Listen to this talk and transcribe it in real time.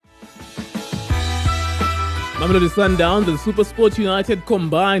Mamelodi Sundowns and SuperSport United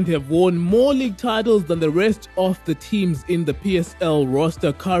combined have won more league titles than the rest of the teams in the PSL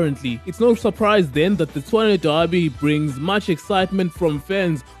roster currently. It's no surprise then that the Tshwane derby brings much excitement from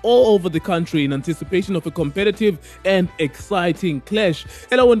fans all over the country in anticipation of a competitive and exciting clash.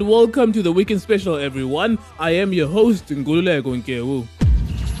 Hello and welcome to the Weekend Special, everyone. I am your host, Ngululeko Nkewu.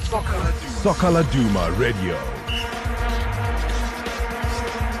 Soccer Duma Radio.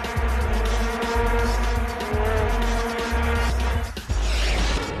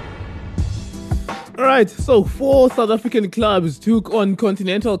 Alright, so 4 South African clubs took on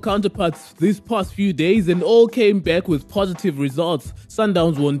Continental counterparts these past few days and all came back with positive results.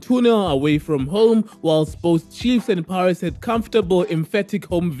 Sundowns won 2-0 away from home, whilst both Chiefs and Pirates had comfortable, emphatic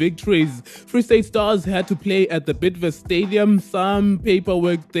home victories. Free State Stars had to play at the Bidvest Stadium. Some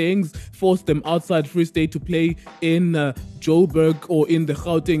paperwork things forced them outside Free State to play in Joburg or in the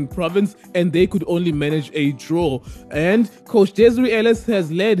Gauteng province, and they could only manage a draw. And Coach Desiree Ellis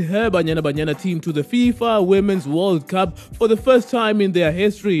has led her Banyana team to the FIFA Women's World Cup for the first time in their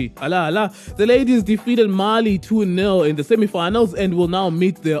history. The ladies defeated Mali 2-0 in the semi-finals and will now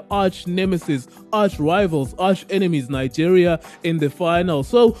meet their arch nemesis, arch rivals, arch enemies Nigeria in the final.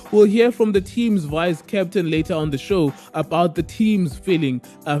 So we'll hear from the team's vice captain later on the show about the team's feeling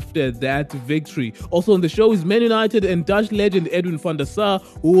after that victory. Also on the show is Man United and Dutch legend Edwin van der Sar,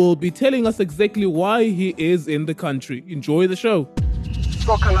 who will be telling us exactly why he is in the country. Enjoy the show.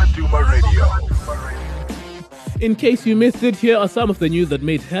 Soccer Duma Radio. In case you missed it, here are some of the news that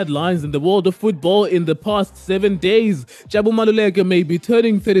made headlines in the world of football in the past 7 days. Jabu Maluleke may be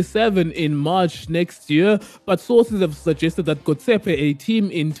turning 37 in March next year, but sources have suggested that Kotsepe, a team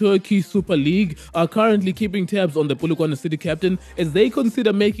in Turkey Super League, are currently keeping tabs on the Polokwane City captain as they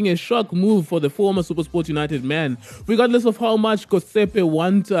consider making a shock move for the former SuperSport United man. Regardless of how much Kotsepe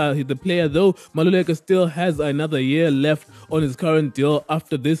want the player though, Maluleke still has another year left on his current deal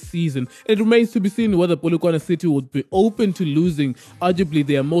after this season. It remains to be seen whether Polokwane City would be open to losing arguably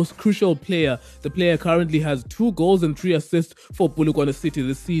their most crucial player. The player currently has 2 goals and 3 assists for Polokwane City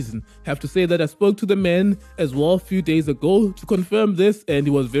this season. Have to say that I spoke to the man as well a few days ago to confirm this, and he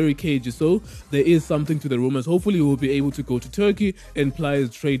was very cagey, so there is something to the rumors. Hopefully he will be able to go to Turkey and ply his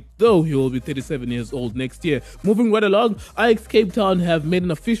trade, though he will be 37 years old next year. Moving right along, Ajax Cape Town have made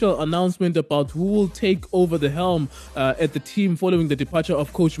an official announcement about who will take over the helm at the team following the departure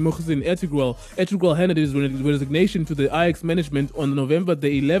of coach Muhsin Ertugrul. Ertugrul handed his resignation to the Ajax management on November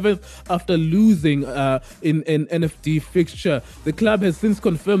the 11th after losing in an NFD fixture. The club has since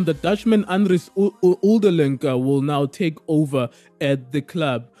confirmed that Dutchman Andries Ulderlink will now take over at the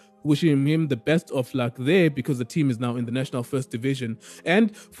club. Wishing him the best of luck there because the team is now in the National First Division.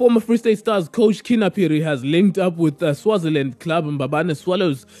 And former Free State Stars coach Kinapiri has linked up with Swaziland club Mbabane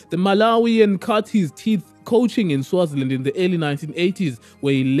Swallows. The Malawian cut his teeth coaching in Swaziland in the early 1980s,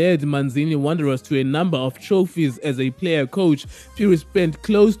 where he led Manzini Wanderers to a number of trophies as a player coach. Piri spent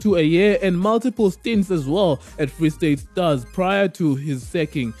close to a year and multiple stints as well at Free State Stars prior to his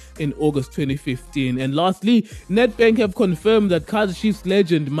sacking in August 2015. And lastly, Nedbank have confirmed that Kaizer Chiefs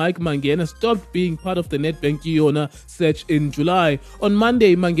legend Mike Banyana stopped being part of the Nedbank Iona search in July. On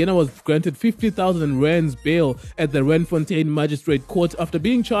Monday, Banyana was granted 50,000 rands bail at the Randfontein Magistrate Court after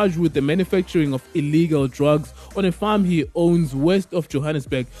being charged with the manufacturing of illegal drugs on a farm he owns west of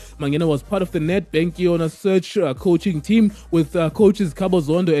Johannesburg. Banyana was part of the Nedbank Iona search coaching team with coaches Kabo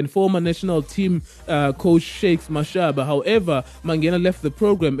Zondo and former national team coach Shakes Mashaba. However, Banyana left the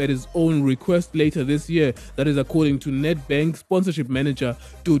program at his own request later this year. That is according to Nedbank sponsorship manager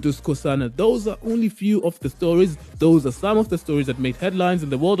Dudus Kosana. Those are only few of the stories. Those are some of the stories that made headlines in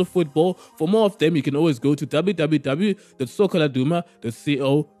the world of football. For more of them, you can always go to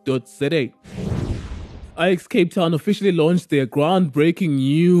www.soccerladuma.co.za. Ajax Cape Town officially launched their groundbreaking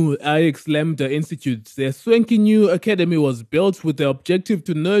new Ajax Lambda Institute. Their swanky new academy was built with the objective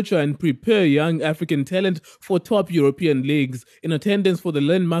to nurture and prepare young African talent for top European leagues. In attendance for the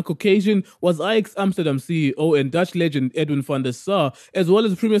landmark occasion was Ajax Amsterdam CEO and Dutch legend Edwin van der Sar, as well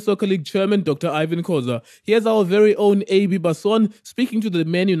as Premier Soccer League chairman Dr. Ivan Koza. Here's our very own AB Basson speaking to the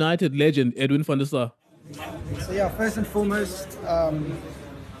Man United legend Edwin van der Sar. So first and foremost,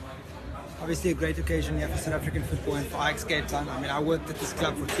 obviously a great occasion here for South African football and for Ajax Cape Town. I mean, I worked at this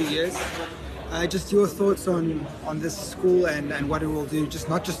club for 2 years. Just your thoughts on this school and what it will do, just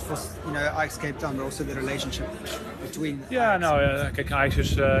not just for Ajax Cape Town, but also the relationship between. Yeah, kijk, Ajax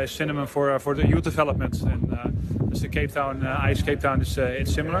is synonym for the youth development, and the Cape Town, Ajax Cape Town is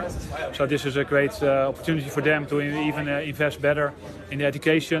it's similar. So this is a great opportunity for them to even invest better in the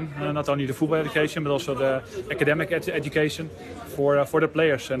education, not only the football education, but also the academic education for the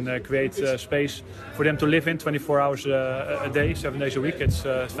players, and create space for them to live in 24 hours a day, 7 days a week. It's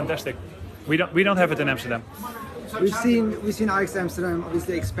fantastic. We don't have it in Amsterdam. We've seen Ajax Amsterdam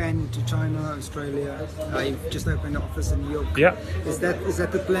obviously expand to China, Australia. You've just opened an office in New York. Yeah. Is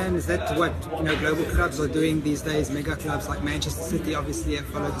that the plan? Is that what global clubs are doing these days? Mega clubs like Manchester City obviously have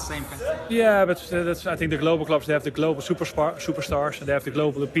followed the same path. Yeah, but I think the global clubs, they have the global superstars, and they have the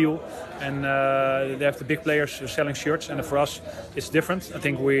global appeal, and they have the big players selling shirts. And for us, it's different. I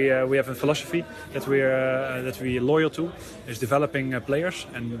think we have a philosophy that we're loyal to, is developing players,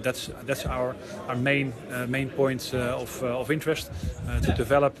 and that's our main point of interest, to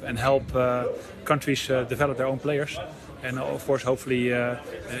develop and help countries develop their own players. And of course, hopefully,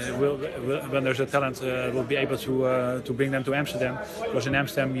 when there's a talent, we'll be able to bring them to Amsterdam. Because in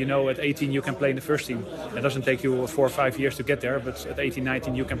Amsterdam, at 18 you can play in the first team. It doesn't take you 4 or 5 years to get there, but at 18,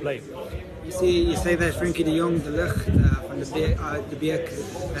 19 you can play. You say that Frankie de Jong, De Ligt, from the Beek,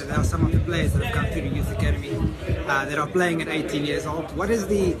 there are some of the players that have come through the youth academy that are playing at 18 years old. What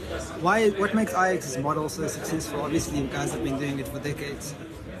makes Ajax's model so successful? Obviously, you guys have been doing it for decades.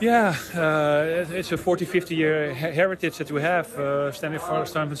 Yeah, it's a 40-50 year heritage that we have, starting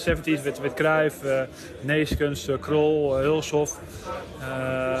from the 70s with Cruyff, Neeskens, Krol, Hulshoff,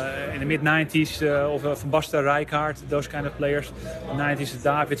 in the mid-90s of Van Basten, Rijkaard, those kind of players. In the 90s,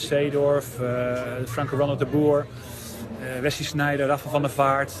 David Seedorf, Franco Ronald de Boer, Wesley Sneijder, Rafa van der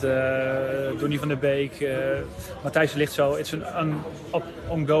Vaart, Donny van der Beek, Matthijs Lichtzo. It's an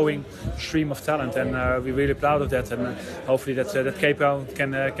ongoing stream of talent, and we're really proud of that. And hopefully that Cape Town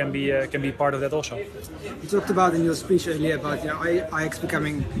can be part of that also. You talked about in your speech earlier about Ajax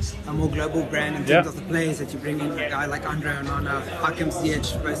becoming a more global brand in terms of the players that you bring in. A guy like Andre Onana, Hakim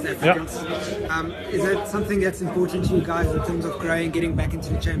Ziyech, West Africans. Is that something that's important to you guys in terms of growing, getting back into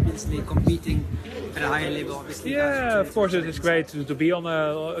the Champions League, competing at a higher level? Obviously. Yeah, of course it's great to be on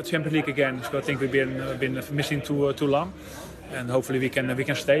a Champions League again. So I think we've been missing too long. And hopefully we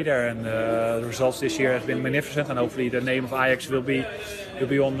can stay there. And the results this year have been magnificent. And hopefully the name of Ajax will be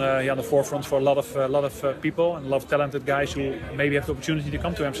on the forefront for a lot of people and a lot of talented guys who maybe have the opportunity to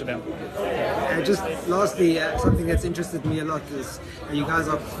come to Amsterdam. Just lastly, something that's interested me a lot is you guys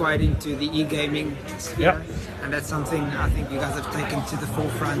are quite into the e-gaming sphere, and that's something I think you guys have taken to the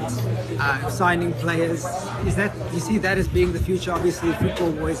forefront. Signing players, do you see that as being the future? Obviously,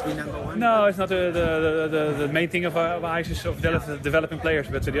 football will always be number one. No, it's not the main thing of Ajax is of developing players,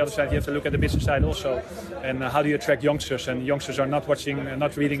 but to the other side you have to look at the business side also, and how do you attract youngsters? And youngsters are not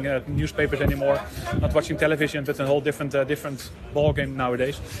reading newspapers anymore, not watching television, but a whole different ball game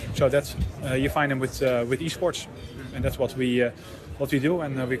nowadays. So that's you find them with esports, and that's what we do,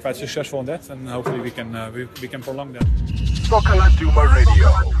 and we're quite successful in that, and hopefully we can prolong that. Soccer Duma Radio.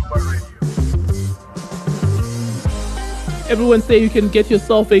 Every Wednesday, you can get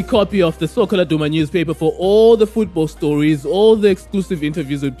yourself a copy of the Soccer Duma newspaper for all the football stories, all the exclusive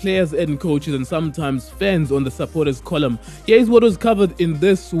interviews with players and coaches, and sometimes fans on the supporters column. Here's what was covered in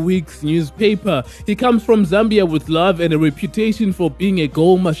this week's newspaper. He comes from Zambia with love and a reputation for being a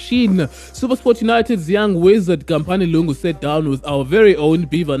goal machine. SuperSport United's young wizard Kampani Lungu sat down with our very own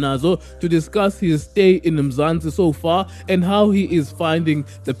Biva Nazo to discuss his stay in Mzansi so far and how he is finding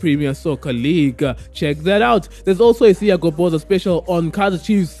the Premier Soccer League. Check that out. There's also a Siya was a special on Kaizer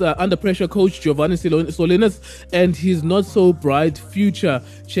Chiefs under pressure coach Giovanni Solinas and his not so bright future.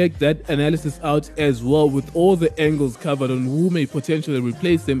 Check that analysis out as well, with all the angles covered on who may potentially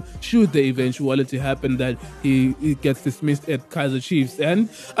replace him should the eventuality happen that he gets dismissed at Kaizer Chiefs. And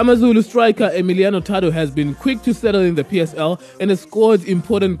Amazulu striker Emiliano Tado has been quick to settle in the PSL and has scored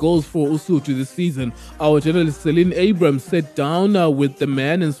important goals for Usutu this season. Our journalist Celine Abrams sat down with the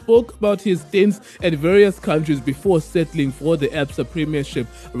man and spoke about his stints at various countries before settling for the ABSA Premiership.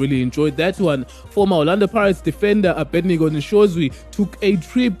 Really enjoyed that one. Former Orlando Pirates defender Abednego Nshozwi took a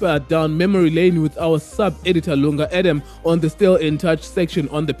trip down memory lane with our sub-editor Lunga Adam on the Still in Touch section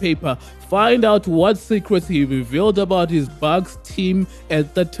on the paper. Find out what secrets he revealed about his Bucks team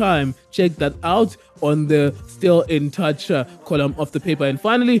at the time. check that out on the Still in Touch column of the paper. And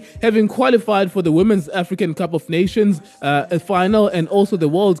finally, having qualified for the Women's African Cup of Nations a final and also the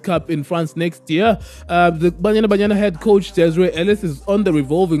World Cup in France next year, the Banyana head coach Desiree Ellis is on the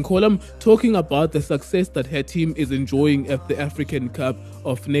revolving column talking about the success that her team is enjoying at the African Cup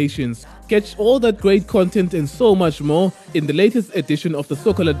of Nations. Catch all that great content and so much more in the latest edition of the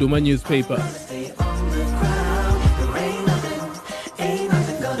Sokola Duma newspaper.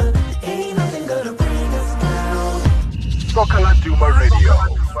 Sokola Duma Radio.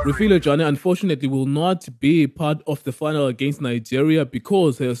 Refilo Tshwane unfortunately will not be part of the final against Nigeria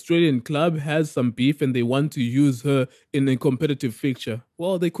because her Australian club has some beef and they want to use her in a competitive fixture.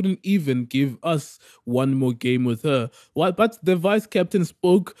 Well, they couldn't even give us one more game with her. But the vice captain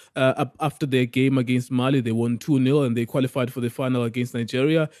spoke after their game against Mali. They won 2-0 and they qualified for the final against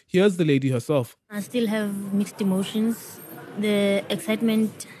Nigeria. Here's the lady herself. I still have mixed emotions. The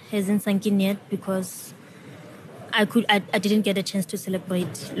excitement hasn't sunk in yet because I didn't get a chance to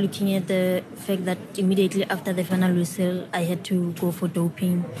celebrate, looking at the fact that immediately after the final whistle, I had to go for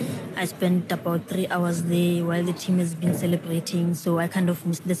doping. I spent about 3 hours there while the team has been celebrating, so I kind of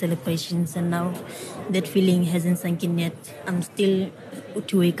missed the celebrations, and now that feeling hasn't sunk in yet. I'm still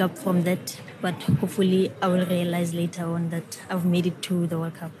to wake up from that, but hopefully I will realize later on that I've made it to the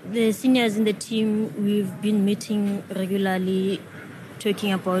World Cup. The seniors in the team, we've been meeting regularly,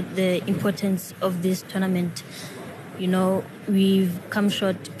 talking about the importance of this tournament. You know, we've come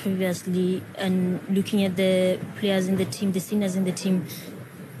short previously, and looking at the players in the team, the seniors in the team,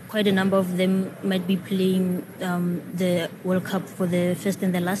 quite a number of them might be playing the World Cup for the first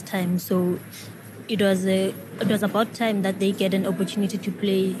and the last time. So it was about time that they get an opportunity to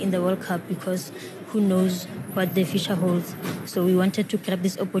play in the World Cup, because who knows what the future holds. So we wanted to grab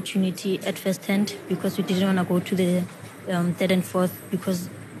this opportunity at first hand, because we didn't want to go to the third and fourth, because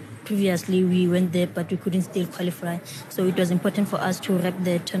previously we went there but we couldn't still qualify. So it was important for us to wrap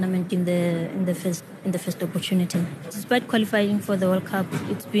the tournament in the first opportunity. Despite qualifying for the World Cup,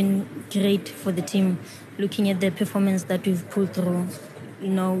 it's been great for the team. Looking at the performance that we've pulled through, you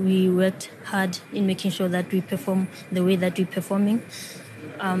know, we worked hard in making sure that we perform the way that we're performing.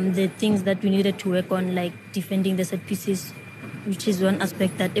 The things that we needed to work on, like defending the set pieces, which is one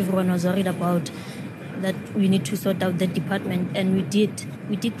aspect that everyone was worried about, that we need to sort out that department, and we did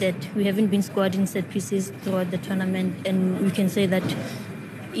that. We haven't been scored in set pieces throughout the tournament, and we can say that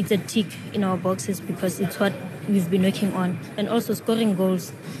it's a tick in our boxes because it's what we've been working on. And also scoring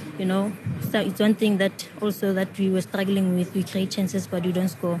goals, you know, so it's one thing that also that we were struggling with. We create chances but we don't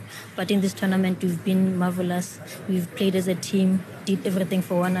score. But in this tournament we've been marvelous. We've played as a team, did everything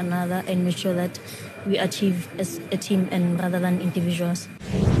for one another, and made sure that we achieve as a team and rather than individuals.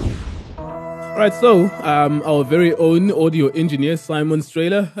 Right, so our very own audio engineer, Simon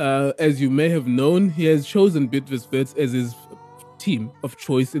Strahler, as you may have known, he has chosen Bidvest as his team of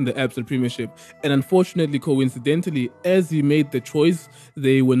choice in the Absa Premiership. And unfortunately, coincidentally, as he made the choice,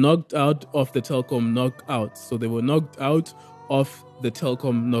 they were knocked out of the Telkom knockout. So they were knocked out of the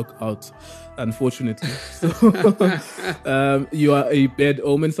Telkom knockout, unfortunately. So you are a bad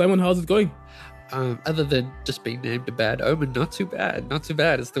omen. Simon, how's it going? Other than just being named a bad omen, not too bad. Not too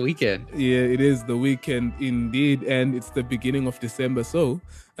bad. It's the weekend. Yeah, it is the weekend indeed, and it's the beginning of December, so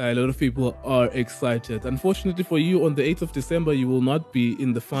a lot of people are excited. Unfortunately for you, on the 8th of December, you will not be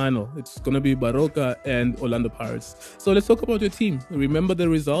in the final. It's going to be Baroka and Orlando Pirates. So let's talk about your team. Remember the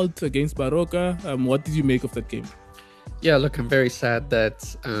result against Baroka. What did you make of that game? Yeah, look, I'm very sad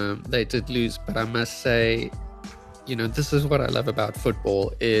that they did lose, but I must say, you know, this is what I love about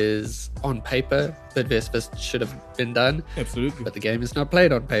football is on paper, Bidvest should have been done. Absolutely. But the game is not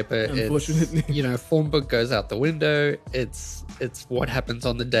played on paper. Unfortunately. It's, you know, form book goes out the window. It's what happens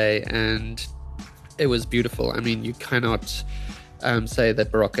on the day, and it was beautiful. I mean, you cannot say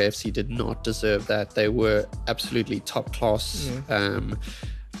that Baroka FC did not deserve that. They were absolutely top class. Yeah.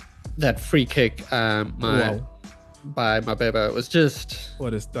 That free kick, by Mabeba, it was just...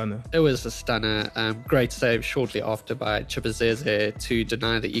 What a stunner. It was a stunner. Great save shortly after by Chibuzeze to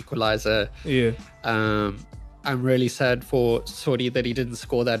deny the equalizer. Yeah. I'm really sad for Sori that he didn't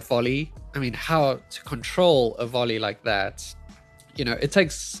score that volley. I mean, how to control a volley like that, you know, it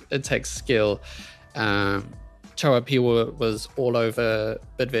takes skill. Chawapiwa was all over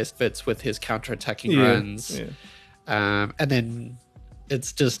Bidvest with his counter-attacking runs. Yeah. And then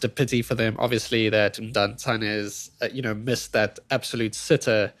it's just a pity for them, obviously, that Mdantane's, missed that absolute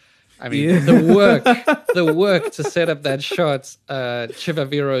sitter. I mean, the work to set up that shot.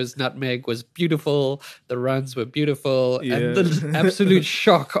 Chivaviro's nutmeg was beautiful. The runs were beautiful. And the absolute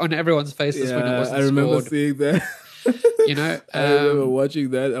shock on everyone's faces when it wasn't I remember scored. seeing that. I remember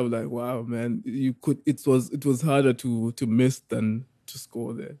watching that. I was like, wow, man, you could. It was harder to miss than to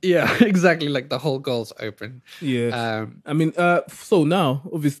score there. Yeah, exactly. Like the whole goal's open. Yeah. So now,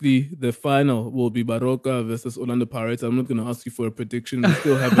 obviously, the final will be Baroka versus Orlando Pirates. I'm not going to ask you for a prediction. We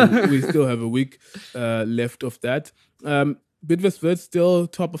still have a week left of that. Bidvest still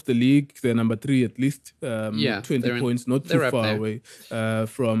top of the league. They're number 3 at least. 20 points, not too far away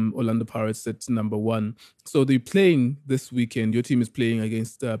from Orlando Pirates at number 1. So they're playing this weekend. Your team is playing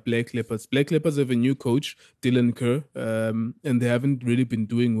against Black Leopards. Black Leopards have a new coach, Dylan Kerr, and they haven't really been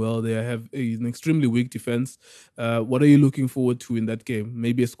doing well. They have an extremely weak defense. What are you looking forward to in that game?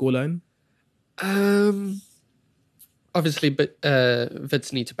 Maybe a scoreline? Obviously, but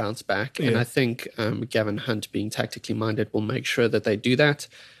Wits need to bounce back. And I think Gavin Hunt, being tactically minded, will make sure that they do that.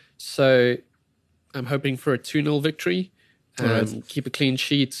 So I'm hoping for a 2-0 victory. Keep a clean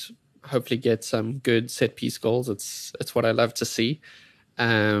sheet. Hopefully get some good set-piece goals. It's what I love to see.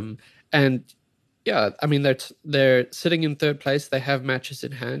 And yeah, I mean, they're sitting in 3rd place. They have matches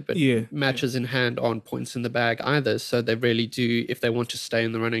in hand, but matches in hand aren't points in the bag either. So they really do, if they want to stay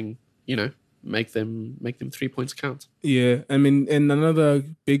in the running, make them 3 points count. Yeah, I mean, and another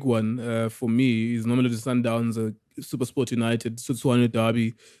big one for me is normally the Sundowns, SuperSport United, Tshwane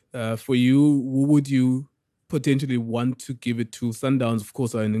derby. For you, who would you potentially want to give it to? Sundowns, of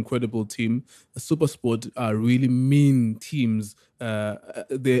course, are an incredible team. SuperSport are really mean teams.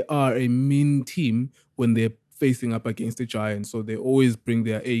 They are a mean team when they're facing up against the Giants, so they always bring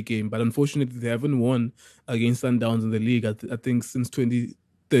their A game. But unfortunately, they haven't won against Sundowns in the league. I think since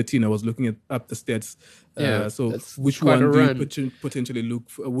 2013, I was looking up the stats. So which one do you potentially look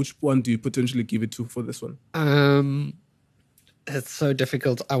for? Which one do you potentially give it to for this one? It's so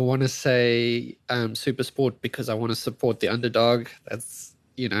difficult. I want to say SuperSport because I want to support the underdog. That's,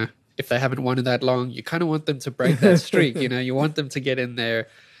 if they haven't won in that long, you kind of want them to break that streak. You want them to get in there.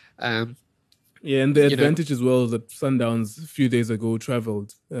 And the advantage as well is that Sundowns a few days ago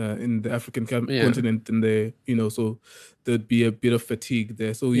traveled in the African continent, and they, so there'd be a bit of fatigue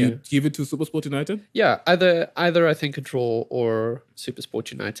there. So you give it to SuperSport United? Yeah, either I think a draw or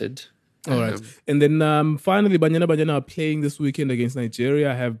SuperSport United. All right. And then finally, Banyana are playing this weekend against Nigeria.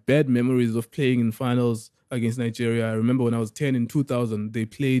 I have bad memories of playing in finals against Nigeria. I remember when I was 10 in 2000, they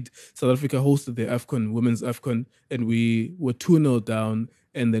played, South Africa hosted the AFCON, women's AFCON, and we were 2-0 down,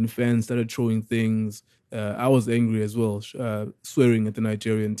 and then fans started throwing things. I was angry as well, swearing at the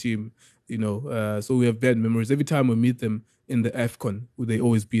Nigerian team, so we have bad memories. Every time we meet them in the AFCON, they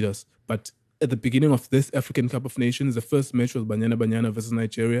always beat us. But at the beginning of this African Cup of Nations, the first match was Banyana versus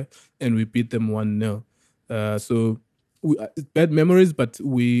Nigeria, and we beat them 1-0. Bad memories, but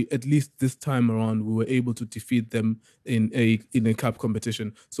we, at least this time around, we were able to defeat them in a cup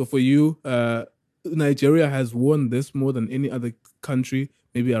competition. So for you, Nigeria has won this more than any other country,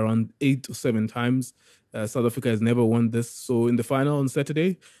 maybe around 8 or 7 times. South Africa has never won this. So in the final on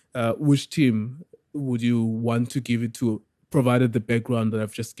Saturday, which team would you want to give it to, provided the background that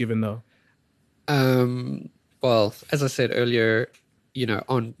I've just given now? Well, as I said earlier,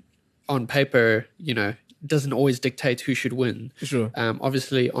 on paper, doesn't always dictate who should win. Sure.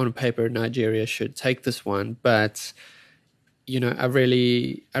 Obviously, on paper, Nigeria should take this one, but I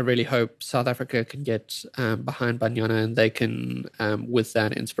really hope South Africa can get behind Banyana and they can, with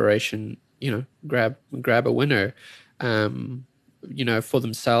that inspiration, grab a winner, for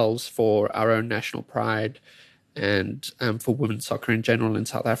themselves, for our own national pride, and for women's soccer in general in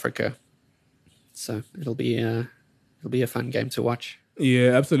South Africa. So it'll be a fun game to watch.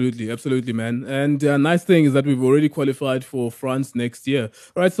 Yeah, absolutely, man. And nice thing is that we've already qualified for France next year.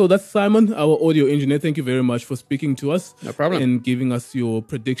 All right, so that's Simon, our audio engineer. Thank you very much for speaking to us. No problem. And giving us your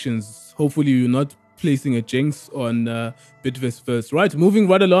predictions. Hopefully you're not placing a jinx on Bidvest first. Right, moving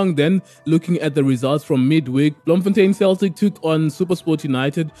right along then, looking at the results from midweek. Bloemfontein Celtic took on SuperSport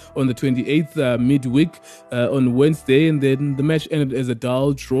United on the 28th midweek on Wednesday, and then the match ended as a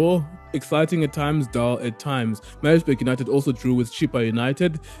dull draw. Exciting at times, dull at times. Maritzburg United also drew with Chippa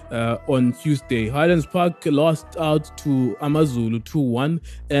United on Tuesday. Highlands Park lost out to Amazulu 2-1,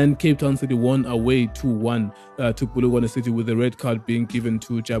 and Cape Town City won away 2-1 to Polokwane City, with a red card being given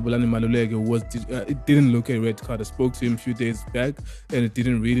to Jabulani Maluleke. It didn't look a red card. I spoke to him a few days back, and it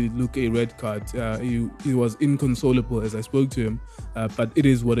didn't really look a red card. He was inconsolable as I spoke to him, but it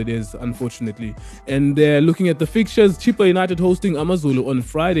is what it is, unfortunately. And looking at the fixtures, Chippa United hosting Amazulu on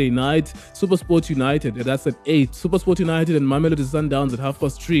Friday night. SuperSport United, that's at 8. SuperSport United and Mamelodi Sundowns at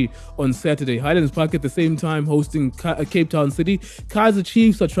 3:30 on Saturday. Highlands Park at the same time hosting Cape Town City. Kaizer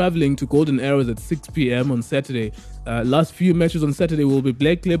Chiefs are traveling to Golden Arrows at 6 p.m. on Saturday. Last few matches on Saturday will be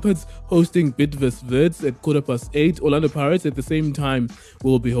Black Leopards hosting Bidvest Wits at 8:15. Orlando Pirates at the same time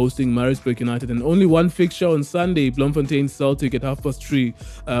will be hosting Maritzburg United. And only one fixture on Sunday, Bloemfontein Celtic at 3:30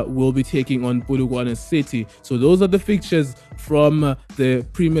 will be taking on Polokwane City. So those are the fixtures from the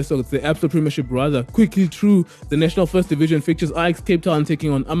Premier, so the Absolute Premiership rather. Quickly through the National First Division fixtures, Ajax Cape Town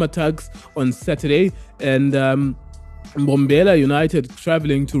taking on Amatags on Saturday, and Mbombela United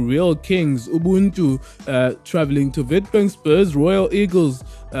traveling to Real Kings, Ubuntu traveling to Witbank Spurs, Royal Eagles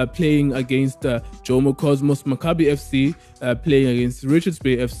playing against Jomo Cosmos, Maccabi FC playing against Richards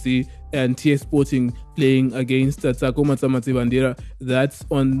Bay FC, and TS Sporting playing against Tsakoma Tsamati Bandera. That's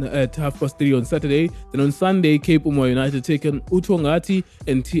on at 3:30 on Saturday. Then on Sunday, Cape Umo United take on Utongati,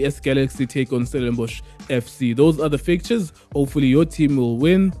 and TS Galaxy take on Stellenbosch FC. Those are the fixtures. Hopefully your team will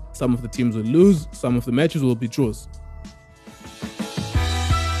win. Some of the teams will lose. Some of the matches will be draws.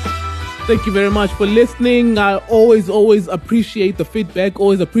 Thank you very much for listening. I always appreciate the feedback,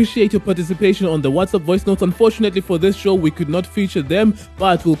 always appreciate your participation on the WhatsApp voice notes. Unfortunately for this show, we could not feature them,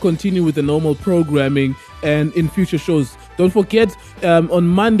 but we'll continue with the normal programming and in future shows. Don't forget, on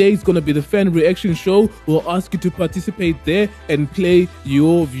Monday, it's going to be the fan reaction show. We'll ask you to participate there and play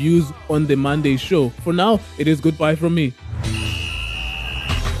your views on the Monday show. For now, it is goodbye from me.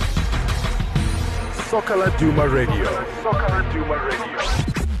 Soccer Laduma Radio. Soccer Laduma Radio.